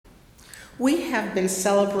We have been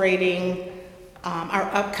celebrating our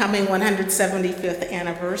upcoming 175th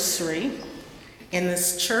anniversary in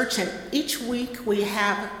this church, and each week we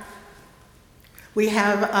have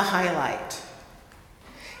a highlight.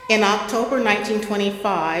 In October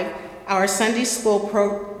 1925, our Sunday school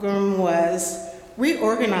program was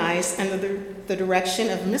reorganized under the direction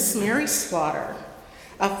of Miss Mary Slaughter,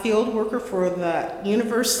 a field worker for the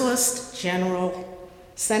Universalist General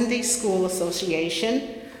Sunday School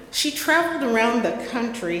Association. She traveled around the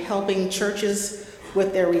country helping churches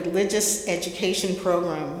with their religious education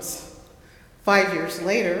programs. 5 years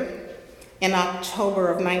later, in October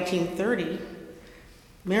of 1930,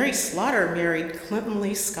 Mary Slaughter married Clinton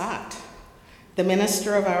Lee Scott, the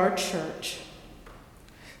minister of our church.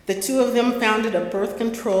 The two of them founded a birth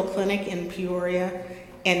control clinic in Peoria,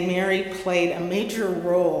 and Mary played a major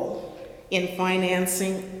role in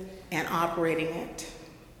financing and operating it.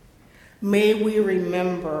 May we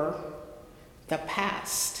remember the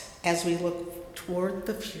past as we look toward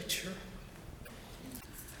the future.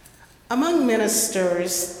 Among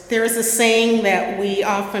ministers, there is a saying that we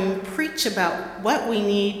often preach about what we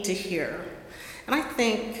need to hear. And I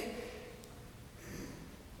think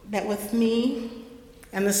that with me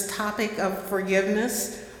and this topic of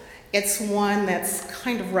forgiveness, it's one that's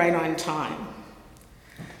kind of right on time.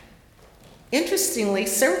 Interestingly,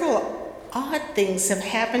 several odd things have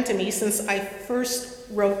happened to me since I first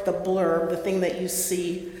wrote the blurb, the thing that you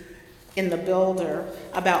see in the builder,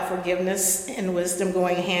 about forgiveness and wisdom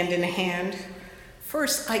going hand in hand.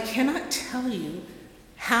 First, I cannot tell you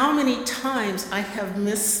how many times I have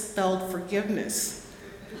misspelled forgiveness.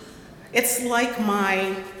 It's like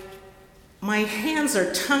my hands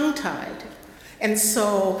are tongue-tied. And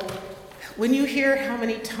so when you hear how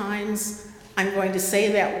many times I'm going to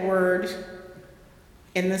say that word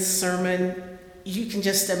in this sermon, you can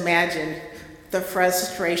just imagine the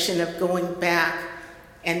frustration of going back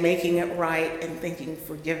and making it right and thinking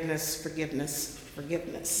forgiveness, forgiveness,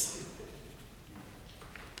 forgiveness.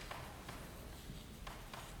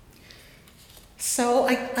 So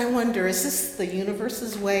I wonder, is this the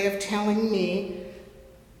universe's way of telling me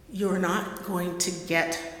you're not going to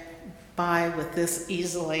get by with this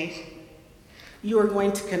easily? You are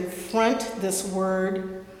going to confront this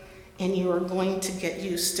word, and you are going to get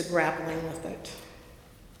used to grappling with it.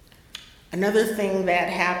 Another thing that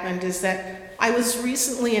happened is that I was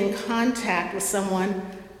recently in contact with someone.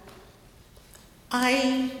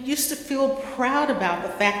 I used to feel proud about the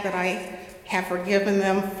fact that I have forgiven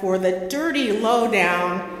them for the dirty,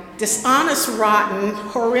 low-down, dishonest, rotten,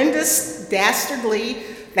 horrendous, dastardly,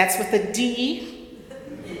 that's with a D,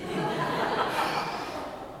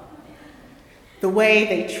 the way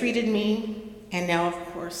they treated me. And now, of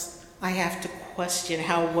course, I have to question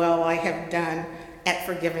how well I have done at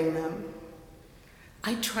forgiving them.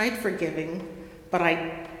 I tried forgiving, but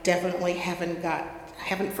I definitely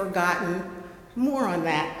haven't forgotten. More on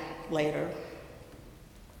that later.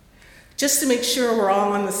 Just to make sure we're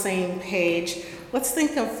all on the same page, let's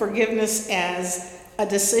think of forgiveness as a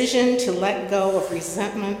decision to let go of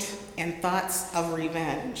resentment and thoughts of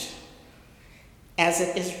revenge, as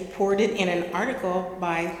it is reported in an article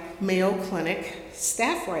by Mayo Clinic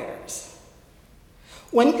staff writers.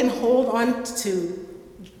 One can hold on to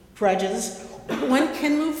grudges. One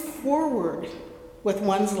can move forward with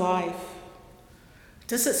one's life.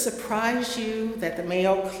 Does it surprise you that the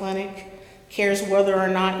Mayo Clinic cares whether or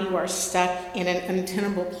not you are stuck in an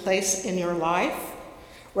untenable place in your life,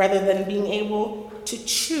 rather than being able to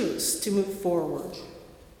choose to move forward?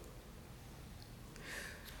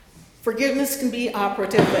 Forgiveness can be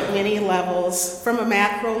operative at many levels. From a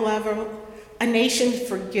macro level, a nation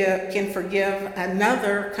can forgive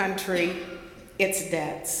another country its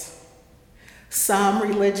debts. Some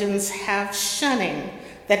religions have shunning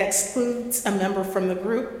that excludes a member from the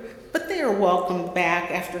group, but they are welcomed back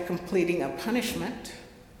after completing a punishment.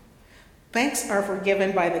 Banks are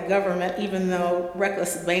forgiven by the government, even though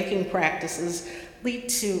reckless banking practices lead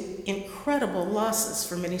to incredible losses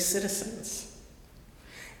for many citizens.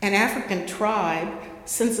 An African tribe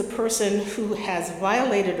sends a person who has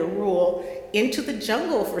violated a rule into the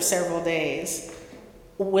jungle for several days.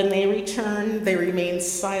 When they return, they remain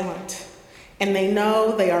silent, and they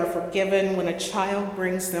know they are forgiven when a child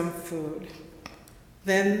brings them food.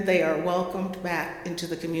 Then they are welcomed back into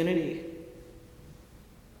the community.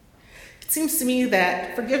 It seems to me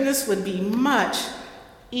that forgiveness would be much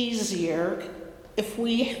easier if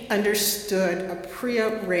we understood a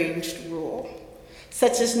prearranged rule,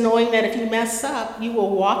 such as knowing that if you mess up, you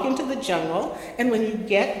will walk into the jungle, and when you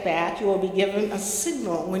get back, you will be given a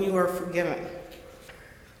signal when you are forgiven.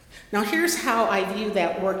 Now, here's how I view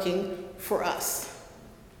that working for us.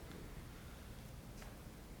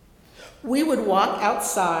 We would walk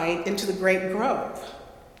outside into the great grove.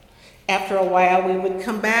 After a while, we would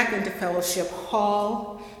come back into fellowship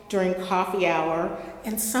hall during coffee hour,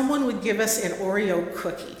 and someone would give us an Oreo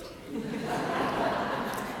cookie.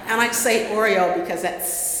 And I say Oreo because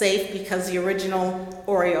that's safe, because the original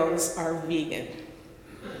Oreos are vegan.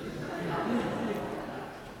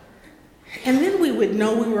 And then we would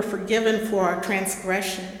know we were forgiven for our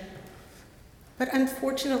transgression. But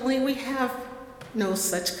unfortunately, we have no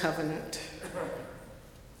such covenant.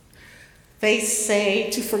 They say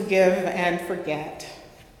to forgive and forget.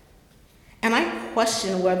 And I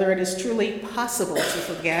question whether it is truly possible to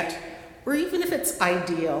forget, or even if it's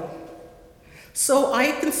ideal. So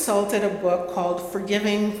I consulted a book called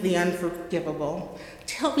Forgiving the Unforgivable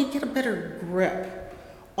to help me get a better grip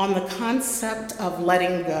on the concept of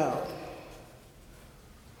letting go.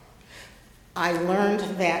 I learned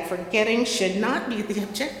that forgetting should not be the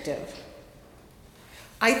objective.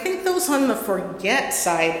 I think those on the forget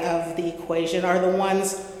side of the equation are the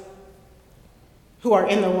ones who are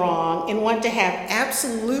in the wrong and want to have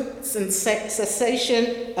absolute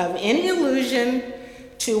cessation of any allusion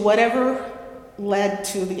to whatever led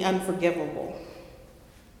to the unforgivable.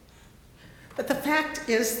 But the fact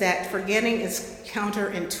is that forgetting is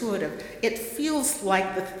counterintuitive. It feels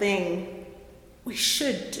like the thing we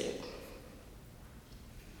should do.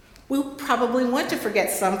 We probably want to forget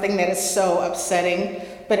something that is so upsetting,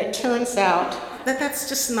 but it turns out that that's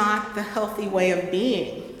just not the healthy way of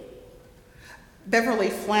being. Beverly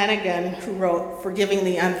Flanagan, who wrote Forgiving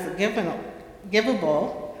the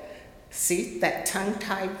Unforgivable, see that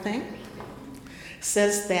tongue-tied thing?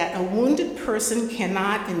 Says that a wounded person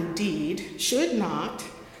cannot, indeed, should not,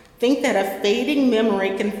 think that a fading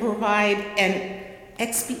memory can provide an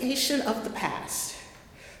expiation of the past.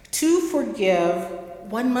 To forgive,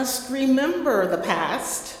 one must remember the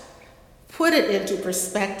past, put it into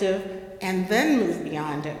perspective, and then move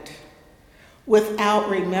beyond it. Without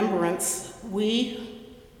remembrance, we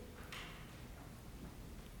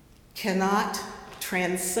cannot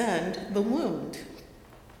transcend the wound.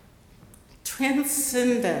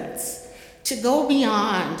 Transcendence, to go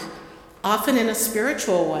beyond, often in a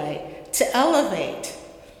spiritual way, to elevate.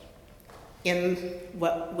 In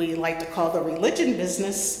what we like to call the religion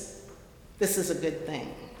business, this is a good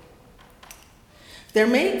thing. There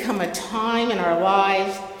may come a time in our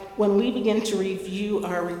lives when we begin to review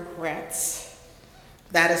our regrets.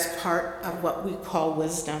 That is part of what we call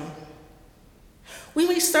wisdom. We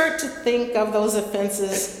may start to think of those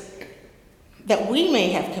offenses that we may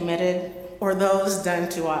have committed or those done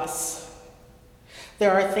to us.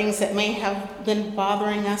 There are things that may have been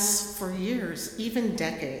bothering us for years, even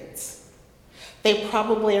decades. They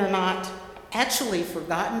probably are not actually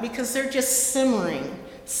forgotten because they're just simmering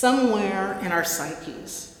somewhere in our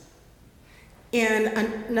psyches. In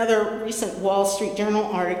another recent Wall Street Journal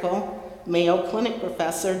article, Mayo Clinic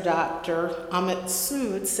professor Dr. Amit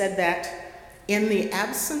Sood said that in the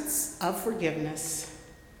absence of forgiveness,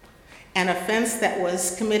 an offense that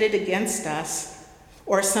was committed against us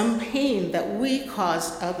or some pain that we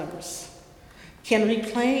caused others can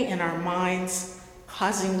replay in our minds,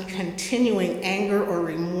 causing continuing anger or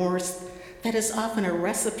remorse that is often a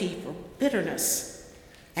recipe for bitterness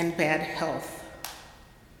and bad health.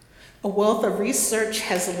 A wealth of research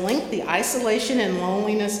has linked the isolation and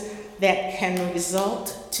loneliness that can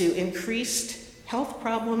result to increased health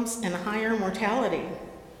problems and higher mortality.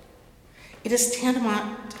 It is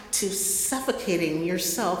tantamount to suffocating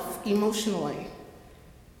yourself emotionally.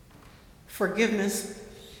 Forgiveness,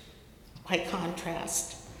 by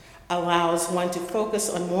contrast, allows one to focus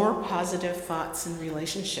on more positive thoughts and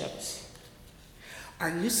relationships. Are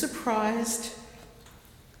you surprised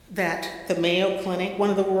that the Mayo Clinic, one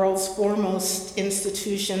of the world's foremost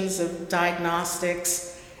institutions of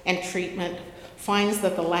diagnostics and treatment, finds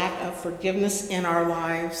that the lack of forgiveness in our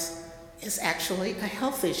lives is actually a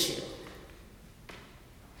health issue?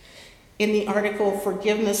 In the article,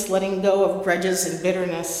 Forgiveness, Letting Go of Grudges and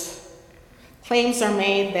Bitterness, claims are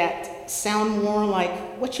made that sound more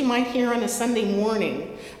like what you might hear on a Sunday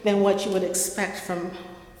morning than what you would expect from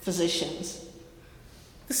physicians.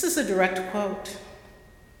 This is a direct quote.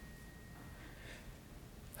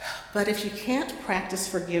 But if you can't practice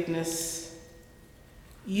forgiveness,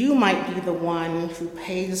 you might be the one who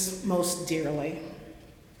pays most dearly.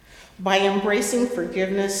 By embracing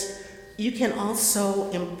forgiveness, you can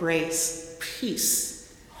also embrace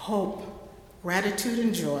peace, hope, gratitude,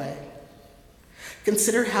 and joy.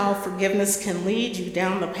 Consider how forgiveness can lead you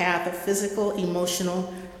down the path of physical,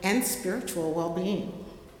 emotional, and spiritual well-being.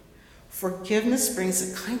 Forgiveness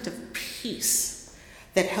brings a kind of peace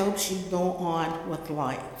that helps you go on with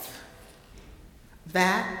life.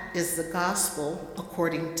 That is the gospel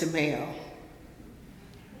according to Mayo.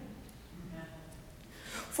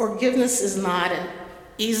 Forgiveness is not an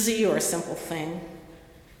easy or a simple thing.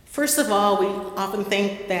 First of all, we often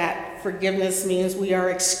think that forgiveness means we are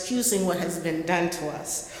excusing what has been done to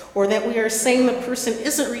us, or that we are saying the person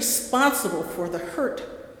isn't responsible for the hurt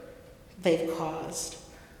they've caused.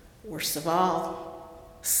 Worst of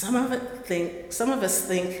all, some of us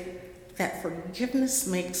think that forgiveness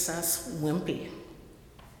makes us wimpy.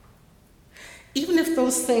 Even if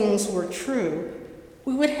those things were true,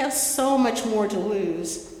 we would have so much more to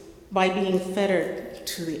lose by being fettered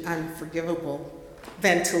to the unforgivable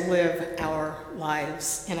than to live our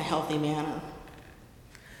lives in a healthy manner.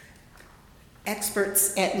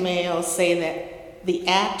 Experts at Mayo say that the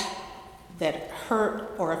act that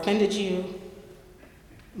hurt or offended you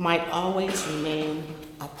might always remain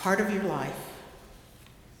a part of your life.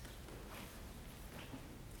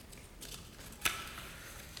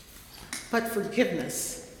 But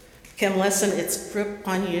forgiveness can lessen its grip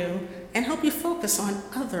on you and help you focus on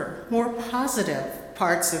other, more positive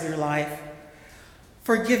parts of your life.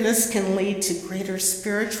 Forgiveness can lead to greater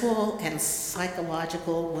spiritual and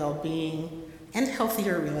psychological well-being and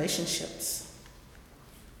healthier relationships.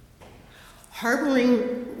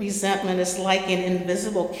 Harboring resentment is like an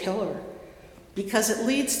invisible killer because it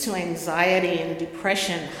leads to anxiety and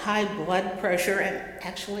depression, high blood pressure, and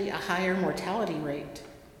actually a higher mortality rate.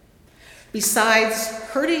 Besides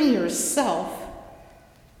hurting yourself,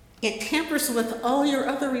 it tampers with all your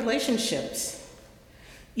other relationships.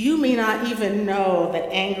 You may not even know that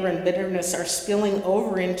anger and bitterness are spilling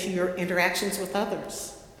over into your interactions with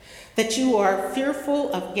others, that you are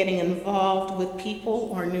fearful of getting involved with people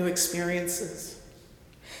or new experiences,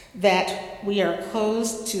 that we are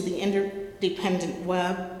closed to the interdependent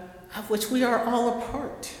web of which we are all a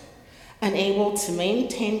part, unable to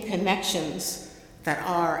maintain connections that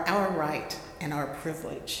are our right and our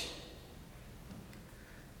privilege.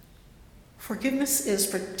 Forgiveness is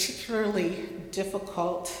particularly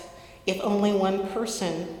difficult if only one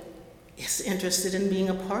person is interested in being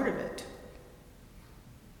a part of it.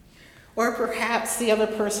 Or perhaps the other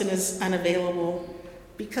person is unavailable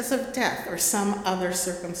because of death or some other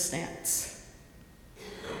circumstance.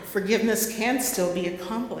 Forgiveness can still be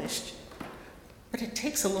accomplished, but it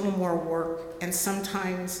takes a little more work, and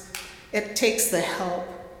sometimes it takes the help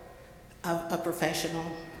of a professional.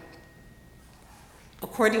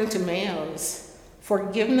 According to Mayo's,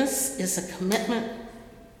 forgiveness is a commitment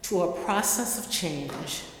to a process of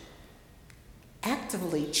change.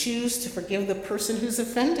 Actively choose to forgive the person who's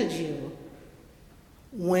offended you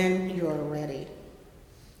when you're ready.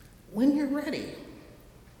 When you're ready.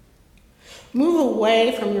 Move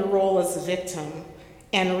away from your role as a victim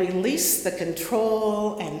and release the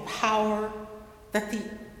control and power that the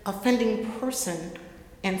offending person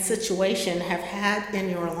and situation have had in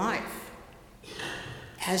your life.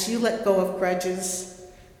 As you let go of grudges,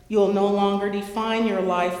 you'll no longer define your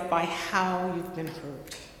life by how you've been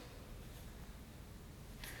hurt.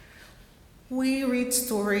 We read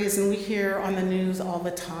stories and we hear on the news all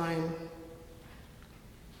the time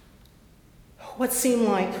what seem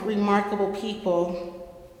like remarkable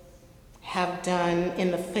people have done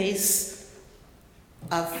in the face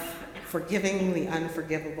of forgiving the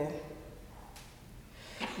unforgivable.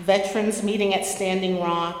 Veterans meeting at Standing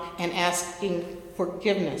Rock and asking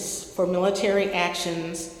forgiveness for military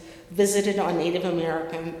actions visited on Native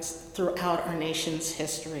Americans throughout our nation's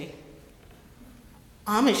history.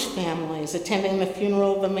 Amish families attending the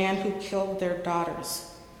funeral of the man who killed their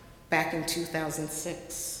daughters back in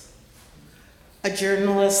 2006. A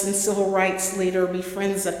journalist and civil rights leader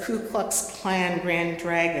befriends a Ku Klux Klan Grand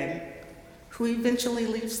Dragon who eventually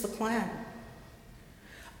leaves the Klan.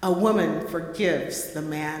 A woman forgives the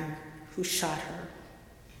man who shot her.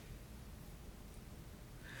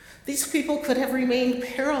 These people could have remained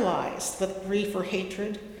paralyzed with grief or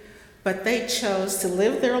hatred, but they chose to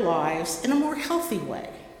live their lives in a more healthy way.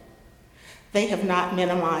 They have not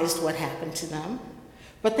minimized what happened to them,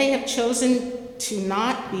 but they have chosen to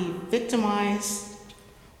not be victimized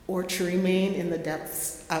or to remain in the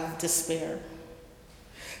depths of despair.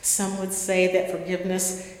 Some would say that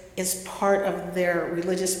forgiveness is part of their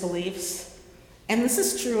religious beliefs, and this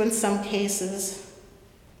is true in some cases.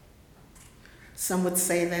 Some would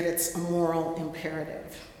say that it's a moral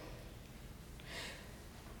imperative.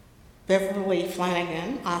 Beverly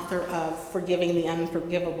Flanagan, author of Forgiving the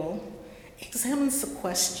Unforgivable, examines the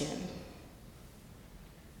question: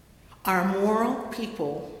 are moral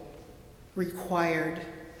people required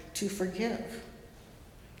to forgive,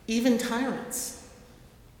 even tyrants?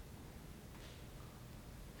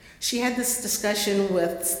 She had this discussion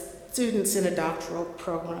with students in a doctoral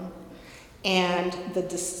program. And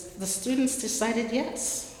the students decided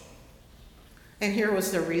yes. And here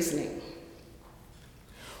was their reasoning.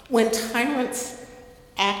 When tyrants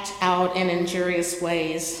act out in injurious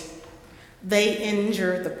ways, they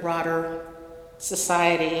injure the broader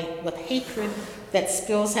society with hatred that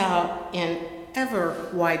spills out in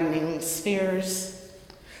ever-widening spheres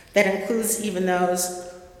that includes even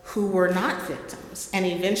those who were not victims, and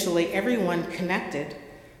eventually everyone connected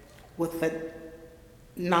with the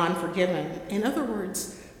non-forgiven. In other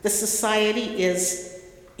words, the society is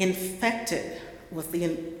infected with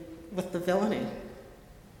the villainy.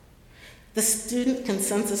 The student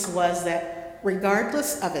consensus was that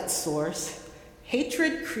regardless of its source,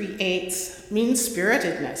 hatred creates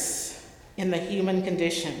mean-spiritedness in the human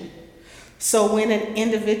condition. So when an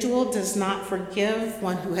individual does not forgive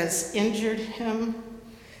one who has injured him,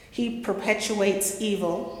 he perpetuates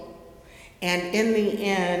evil and in the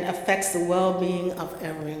end affects the well-being of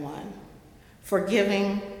everyone.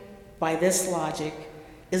 Forgiving, by this logic,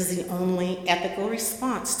 is the only ethical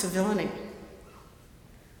response to villainy.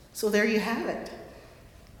 So there you have it.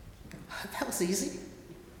 That was easy.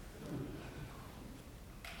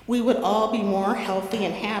 We would all be more healthy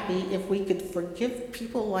and happy if we could forgive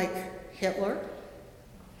people like Hitler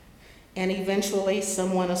and eventually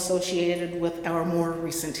someone associated with our more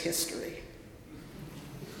recent history.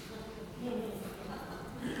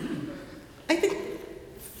 I think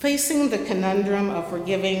facing the conundrum of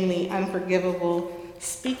forgiving the unforgivable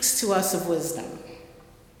speaks to us of wisdom.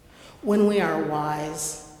 When we are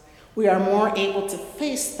wise, we are more able to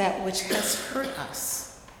face that which has hurt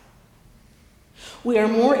us. We are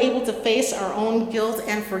more able to face our own guilt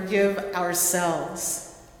and forgive ourselves.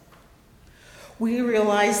 We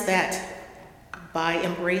realize that by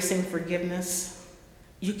embracing forgiveness,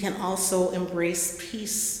 you can also embrace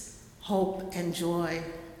peace, hope, and joy.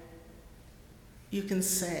 You can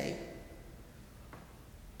say,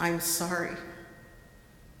 I'm sorry.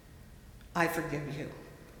 I forgive you.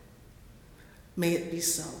 May it be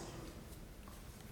so.